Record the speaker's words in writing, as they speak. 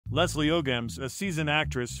Leslie Uggams, a seasoned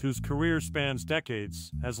actress whose career spans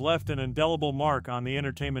decades, has left an indelible mark on the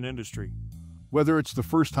entertainment industry. Whether it's the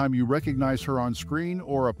first time you recognize her on screen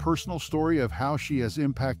or a personal story of how she has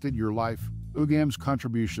impacted your life, Uggams'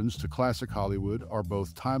 contributions to classic Hollywood are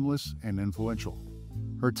both timeless and influential.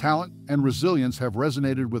 Her talent and resilience have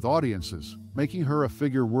resonated with audiences, making her a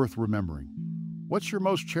figure worth remembering. What's your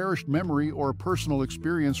most cherished memory or personal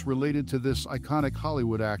experience related to this iconic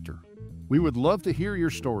Hollywood actor? We would love to hear your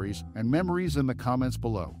stories and memories in the comments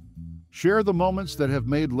below. Share the moments that have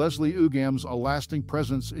made Leslie Uggams a lasting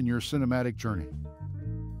presence in your cinematic journey.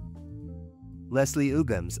 Leslie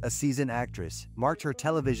Uggams, a seasoned actress, marked her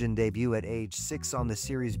television debut at age 6 on the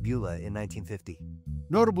series Beulah in 1950.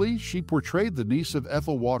 Notably, she portrayed the niece of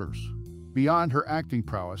Ethel Waters. Beyond her acting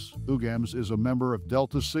prowess, Uggams is a member of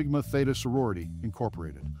Delta Sigma Theta Sorority,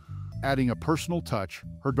 Incorporated. Adding a personal touch,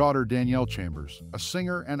 her daughter Danielle Chambers, a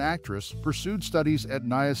singer and actress, pursued studies at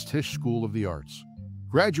Nias Tisch School of the Arts.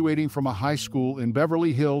 Graduating from a high school in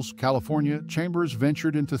Beverly Hills, California, Chambers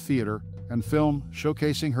ventured into theater and film,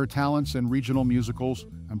 showcasing her talents in regional musicals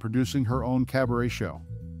and producing her own cabaret show.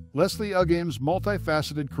 Leslie Uggams'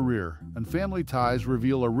 multifaceted career and family ties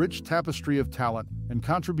reveal a rich tapestry of talent and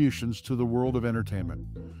contributions to the world of entertainment.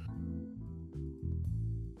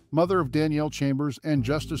 Mother of Danielle Chambers and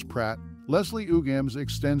Justice Pratt, Leslie Uggams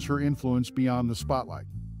extends her influence beyond the spotlight.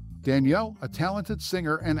 Danielle, a talented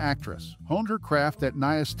singer and actress, honed her craft at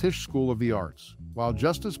Nias Tisch School of the Arts, while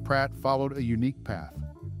Justice Pratt followed a unique path.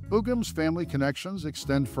 Uggams' family connections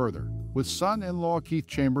extend further, with son-in-law Keith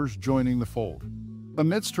Chambers joining the fold.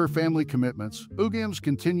 Amidst her family commitments, Uggams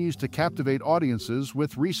continues to captivate audiences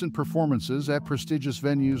with recent performances at prestigious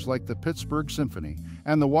venues like the Pittsburgh Symphony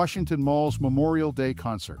and the Washington Mall's Memorial Day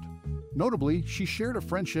concert. Notably, she shared a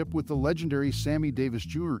friendship with the legendary Sammy Davis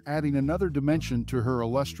Jr., adding another dimension to her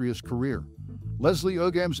illustrious career. Leslie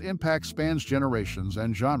Uggams' impact spans generations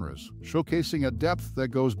and genres, showcasing a depth that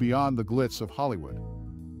goes beyond the glitz of Hollywood.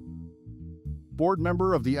 Board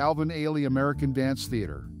member of the Alvin Ailey American Dance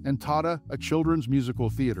Theater and Tata, a children's musical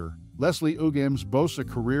theater, Leslie Uggams boasts a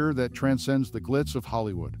career that transcends the glitz of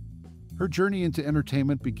Hollywood. Her journey into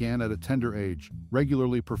entertainment began at a tender age,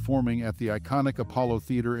 regularly performing at the iconic Apollo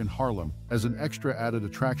Theater in Harlem as an extra added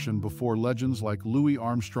attraction before legends like Louis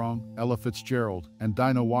Armstrong, Ella Fitzgerald, and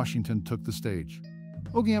Dinah Washington took the stage.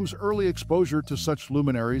 Uggams' early exposure to such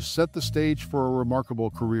luminaries set the stage for a remarkable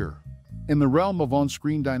career. In the realm of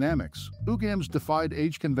on-screen dynamics, Uggams defied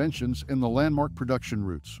age conventions in the landmark production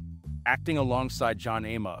routes. Acting alongside John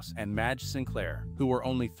Amos and Madge Sinclair, who were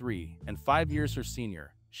only 3 and 5 years her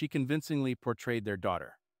senior, she convincingly portrayed their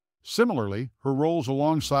daughter. Similarly, her roles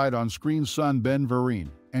alongside on-screen son Ben Vereen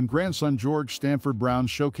and grandson George Stanford Brown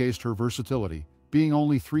showcased her versatility, being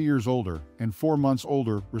only 3 years older and 4 months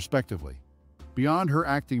older, respectively. Beyond her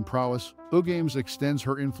acting prowess, Uggams extends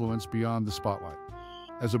her influence beyond the spotlight.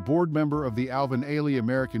 As a board member of the Alvin Ailey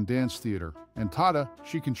American Dance Theater and Tata,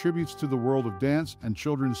 she contributes to the world of dance and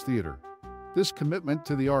children's theater. This commitment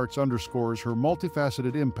to the arts underscores her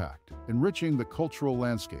multifaceted impact, enriching the cultural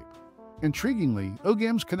landscape. Intriguingly,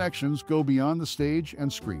 Uggams' connections go beyond the stage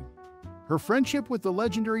and screen. Her friendship with the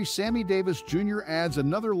legendary Sammy Davis Jr. adds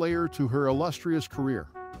another layer to her illustrious career.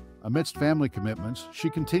 Amidst family commitments, she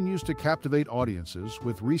continues to captivate audiences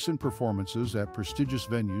with recent performances at prestigious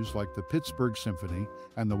venues like the Pittsburgh Symphony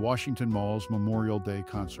and the Washington Mall's Memorial Day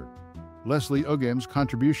concert. Leslie Uggams'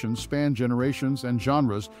 contributions span generations and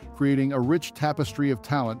genres, creating a rich tapestry of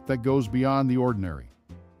talent that goes beyond the ordinary.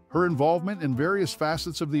 Her involvement in various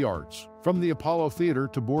facets of the arts, from the Apollo Theater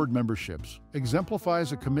to board memberships,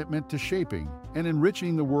 exemplifies a commitment to shaping and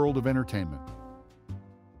enriching the world of entertainment.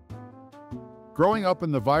 Growing up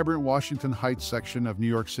in the vibrant Washington Heights section of New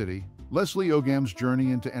York City, Leslie Uggams'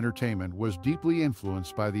 journey into entertainment was deeply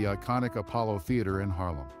influenced by the iconic Apollo Theater in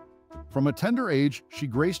Harlem. From a tender age, she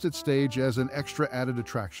graced its stage as an extra added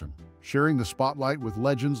attraction, sharing the spotlight with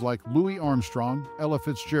legends like Louis Armstrong, Ella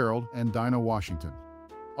Fitzgerald, and Dinah Washington.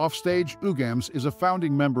 Offstage, Uggams is a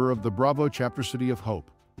founding member of the Bravo Chapter City of Hope,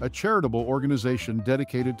 a charitable organization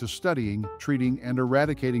dedicated to studying, treating, and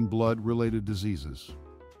eradicating blood-related diseases.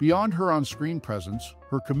 Beyond her on-screen presence,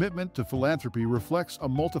 her commitment to philanthropy reflects a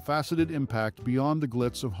multifaceted impact beyond the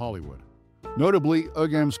glitz of Hollywood. Notably,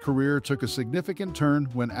 Uggams' career took a significant turn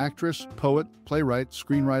when actress, poet, playwright,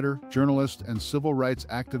 screenwriter, journalist, and civil rights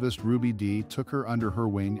activist Ruby Dee took her under her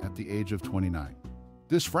wing at the age of 29.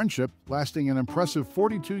 This friendship, lasting an impressive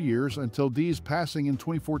 42 years until Dee's passing in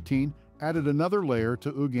 2014, added another layer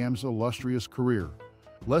to Uggams' illustrious career.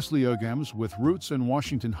 Leslie Uggams, with roots in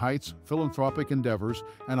Washington Heights, philanthropic endeavors,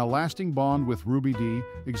 and a lasting bond with Ruby Dee,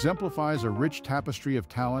 exemplifies a rich tapestry of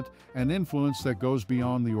talent and influence that goes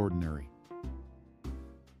beyond the ordinary.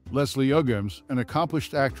 Leslie Uggams, an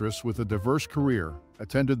accomplished actress with a diverse career,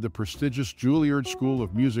 attended the prestigious Juilliard School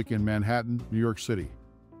of Music in Manhattan, New York City.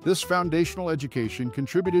 This foundational education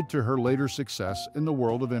contributed to her later success in the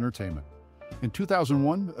world of entertainment. In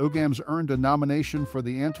 2001, Uggams earned a nomination for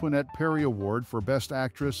the Antoinette Perry Award for Best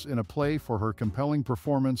Actress in a play for her compelling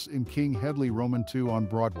performance in King Hedley Roman II on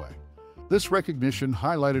Broadway. This recognition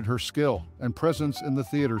highlighted her skill and presence in the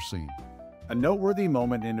theater scene. A noteworthy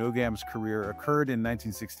moment in Uggams' career occurred in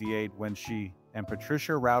 1968 when she and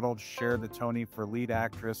Patricia Routledge shared the Tony for lead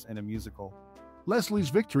actress in a musical. Leslie's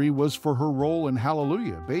victory was for her role in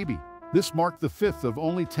Hallelujah, Baby. This marked the fifth of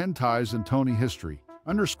only 10 ties in Tony history,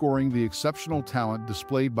 underscoring the exceptional talent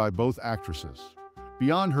displayed by both actresses.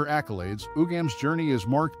 Beyond her accolades, Uggams' journey is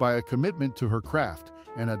marked by a commitment to her craft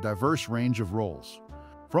and a diverse range of roles.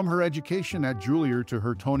 From her education at Juilliard to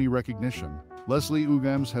her Tony recognition, Leslie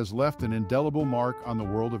Uggams has left an indelible mark on the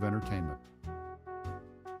world of entertainment.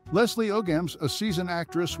 Leslie Uggams, a seasoned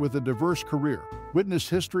actress with a diverse career, witnessed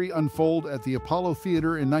history unfold at the Apollo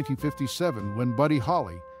Theater in 1957 when Buddy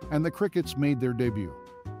Holly and the Crickets made their debut.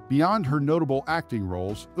 Beyond her notable acting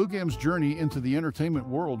roles, Uggams' journey into the entertainment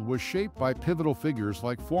world was shaped by pivotal figures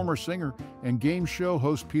like former singer and game show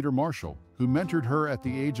host Peter Marshall, who mentored her at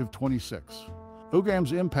the age of 26.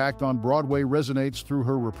 Uggams' impact on Broadway resonates through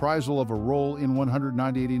her reprisal of a role in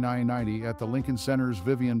 189 at the Lincoln Center's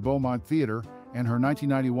Vivian Beaumont Theater and her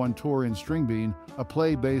 1991 tour in String Bean, a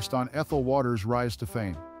play based on Ethel Waters' rise to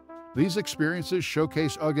fame. These experiences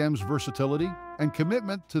showcase Uggams' versatility and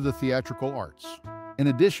commitment to the theatrical arts. In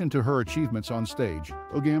addition to her achievements on stage,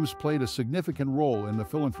 Uggams played a significant role in the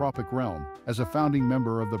philanthropic realm as a founding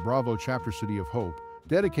member of the Bravo chapter City of Hope,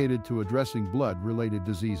 dedicated to addressing blood-related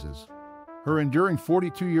diseases. Her enduring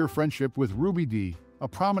 42-year friendship with Ruby Dee, a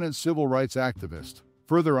prominent civil rights activist,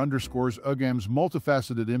 further underscores Uggams'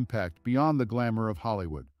 multifaceted impact beyond the glamour of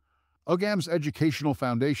Hollywood. Uggams' educational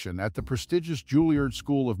foundation at the prestigious Juilliard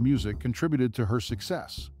School of Music contributed to her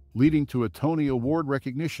success, leading to a Tony Award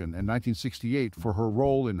recognition in 1968 for her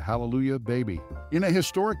role in Hallelujah, Baby. In a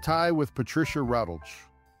historic tie with Patricia Routledge,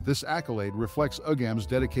 this accolade reflects Uggams'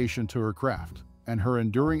 dedication to her craft and her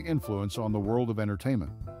enduring influence on the world of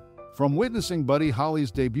entertainment. From witnessing Buddy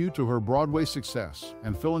Holly's debut to her Broadway success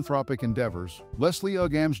and philanthropic endeavors, Leslie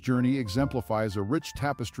Uggams' journey exemplifies a rich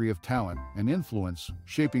tapestry of talent and influence,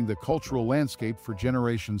 shaping the cultural landscape for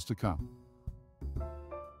generations to come.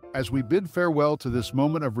 As we bid farewell to this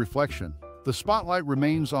moment of reflection, the spotlight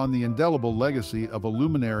remains on the indelible legacy of a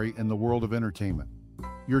luminary in the world of entertainment.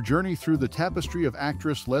 Your journey through the tapestry of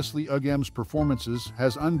actress Leslie Uggams' performances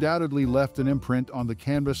has undoubtedly left an imprint on the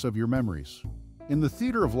canvas of your memories. In the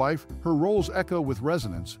theater of life, her roles echo with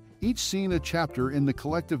resonance, each scene a chapter in the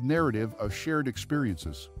collective narrative of shared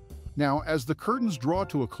experiences. Now, as the curtains draw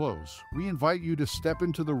to a close, we invite you to step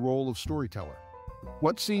into the role of storyteller.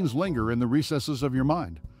 What scenes linger in the recesses of your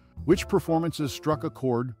mind? Which performances struck a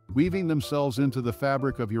chord, weaving themselves into the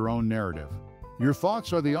fabric of your own narrative? Your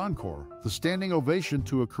thoughts are the encore, the standing ovation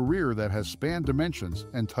to a career that has spanned dimensions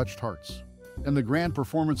and touched hearts. In the grand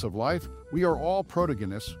performance of life, we are all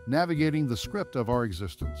protagonists navigating the script of our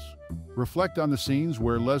existence. Reflect on the scenes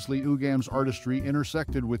where Leslie Uggams' artistry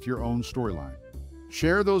intersected with your own storyline.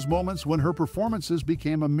 Share those moments when her performances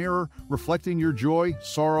became a mirror reflecting your joy,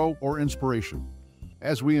 sorrow, or inspiration.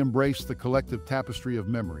 As we embrace the collective tapestry of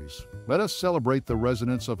memories, let us celebrate the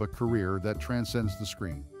resonance of a career that transcends the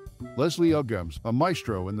screen. Leslie Uggams, a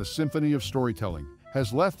maestro in the symphony of storytelling,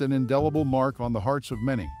 has left an indelible mark on the hearts of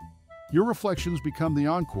many. Your reflections become the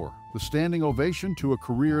encore, the standing ovation to a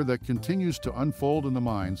career that continues to unfold in the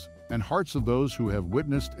minds and hearts of those who have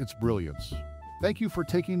witnessed its brilliance. Thank you for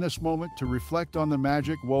taking this moment to reflect on the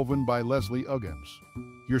magic woven by Leslie Uggams.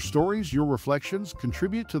 Your stories, your reflections,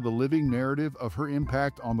 contribute to the living narrative of her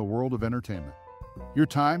impact on the world of entertainment. Your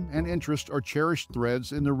time and interest are cherished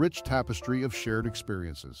threads in the rich tapestry of shared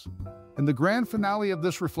experiences. In the grand finale of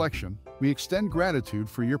this reflection, we extend gratitude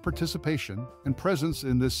for your participation and presence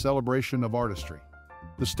in this celebration of artistry.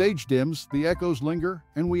 The stage dims, the echoes linger,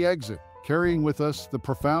 and we exit, carrying with us the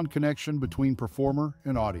profound connection between performer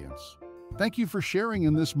and audience. Thank you for sharing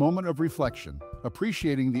in this moment of reflection,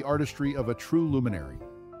 appreciating the artistry of a true luminary.